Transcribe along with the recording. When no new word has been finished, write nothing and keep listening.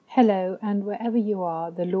Hello, and wherever you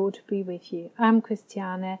are, the Lord be with you. I'm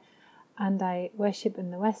Christiane, and I worship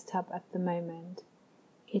in the West Hub at the moment.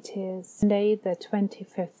 It is Sunday, the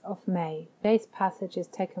 25th of May. Today's passage is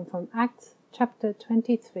taken from Acts chapter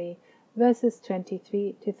 23, verses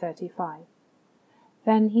 23 to 35.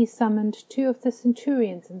 Then he summoned 2 of the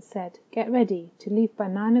centurions and said, "Get ready to leave by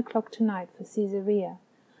 9 o'clock tonight for Caesarea,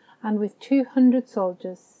 and with 200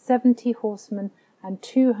 soldiers, 70 horsemen, and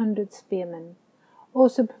 200 spearmen.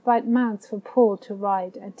 Also provide mounts for Paul to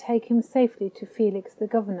ride and take him safely to Felix the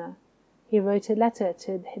governor." He wrote a letter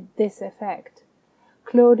to this effect: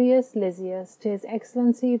 "Claudius Lysias, to His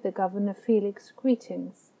Excellency the Governor Felix,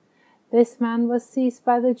 greetings. This man was seized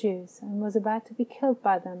by the Jews and was about to be killed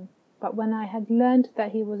by them, but when I had learned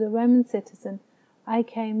that he was a Roman citizen, I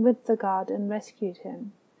came with the guard and rescued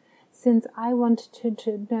him. Since I wanted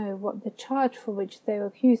to know what the charge for which they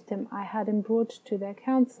accused him, I had him brought to their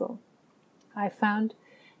council. I found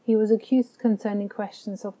he was accused concerning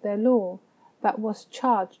questions of their law, but was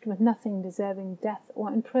charged with nothing deserving death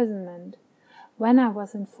or imprisonment. When I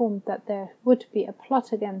was informed that there would be a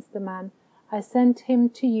plot against the man, I sent him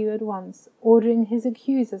to you at once, ordering his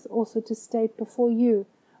accusers also to state before you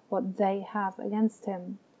what they have against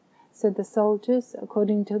him." So the soldiers,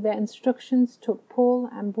 according to their instructions, took Paul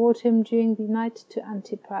and brought him during the night to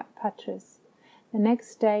Antipatris. The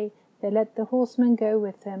next day they let the horsemen go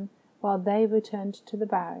with him, while they returned to the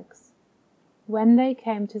barracks. When they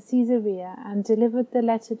came to Caesarea and delivered the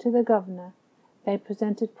letter to the governor, they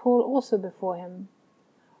presented Paul also before him.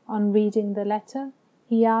 On reading the letter,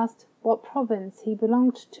 he asked what province he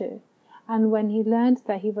belonged to, and when he learned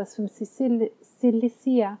that he was from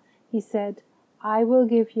Cilicia, he said, "I will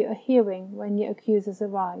give you a hearing when your accusers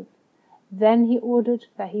arrive." Then he ordered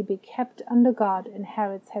that he be kept under guard in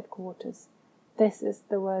Herod's headquarters. This is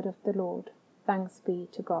the word of the Lord. Thanks be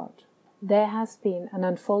to God. There has been an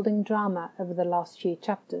unfolding drama over the last few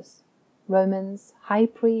chapters. Romans, high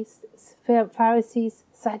priests, Pharisees,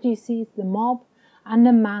 Sadducees, the mob, and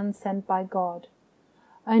a man sent by God.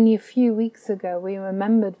 Only a few weeks ago we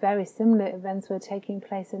remembered very similar events were taking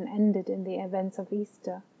place and ended in the events of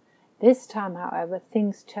Easter. This time, however,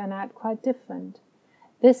 things turn out quite different.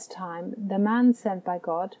 This time, the man sent by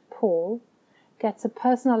God, Paul, gets a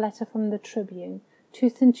personal letter from the tribune, 2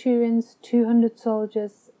 centurions, 200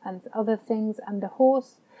 soldiers, and other things, and a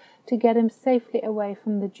horse, to get him safely away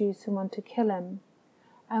from the Jews who want to kill him.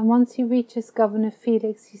 And once he reaches Governor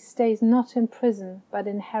Felix, he stays not in prison, but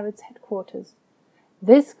in Herod's headquarters.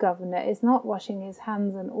 This governor is not washing his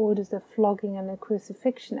hands and orders a flogging and a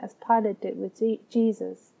crucifixion as Pilate did with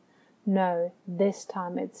Jesus. No, this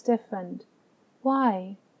time it's different.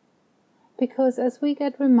 Why? Because, as we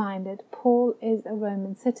get reminded, Paul is a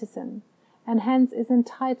Roman citizen, and hence is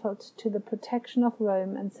entitled to the protection of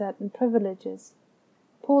Rome and certain privileges.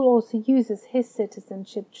 Paul also uses his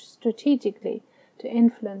citizenship strategically to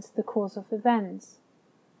influence the course of events.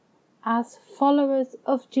 As followers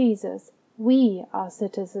of Jesus, we are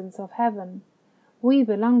citizens of heaven. We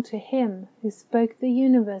belong to Him who spoke the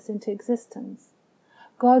universe into existence.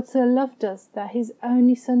 God so loved us that His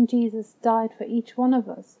only Son Jesus died for each one of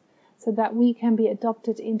us, so that we can be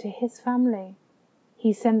adopted into His family.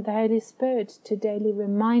 He sent the Holy Spirit to daily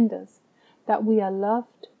remind us that we are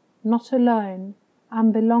loved, not alone,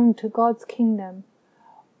 and belong to God's kingdom.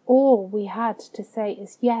 All we had to say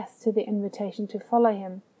is yes to the invitation to follow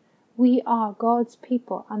Him. We are God's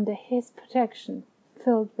people under His protection,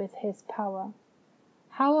 filled with His power.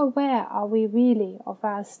 How aware are we really of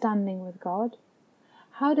our standing with God?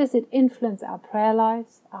 How does it influence our prayer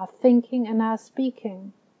lives, our thinking, and our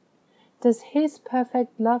speaking? Does His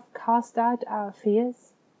perfect love cast out our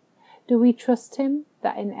fears? Do we trust Him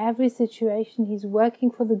that in every situation He's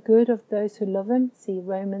working for the good of those who love Him? See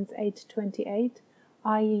Romans 8:28,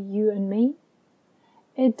 i.e. you and me.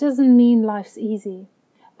 It doesn't mean life's easy,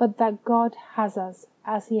 but that God has us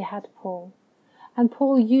as He had Paul. And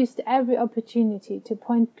Paul used every opportunity to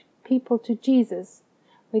point people to Jesus,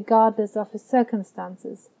 regardless of his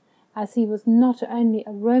circumstances, as he was not only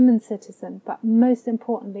a Roman citizen, but most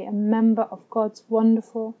importantly a member of God's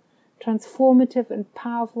wonderful, transformative and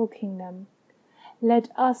powerful kingdom. Let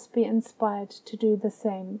us be inspired to do the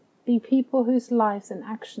same, be people whose lives and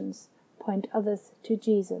actions point others to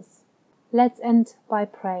Jesus. Let's end by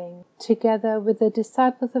praying. Together with the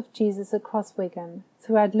disciples of Jesus across Wigan,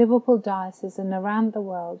 throughout Liverpool Diocese and around the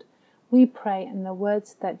world, we pray in the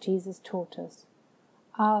words that Jesus taught us.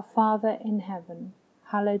 Our Father in heaven,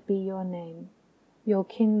 hallowed be your name. Your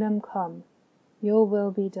kingdom come. Your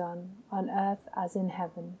will be done, on earth as in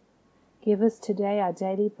heaven. Give us today our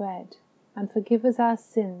daily bread, and forgive us our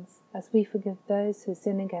sins as we forgive those who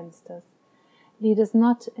sin against us. Lead us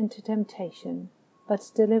not into temptation,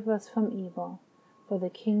 but deliver us from evil. For the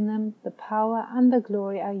kingdom, the power, and the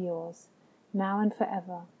glory are yours, now and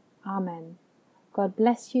forever. Amen. God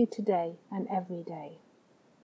bless you today and every day.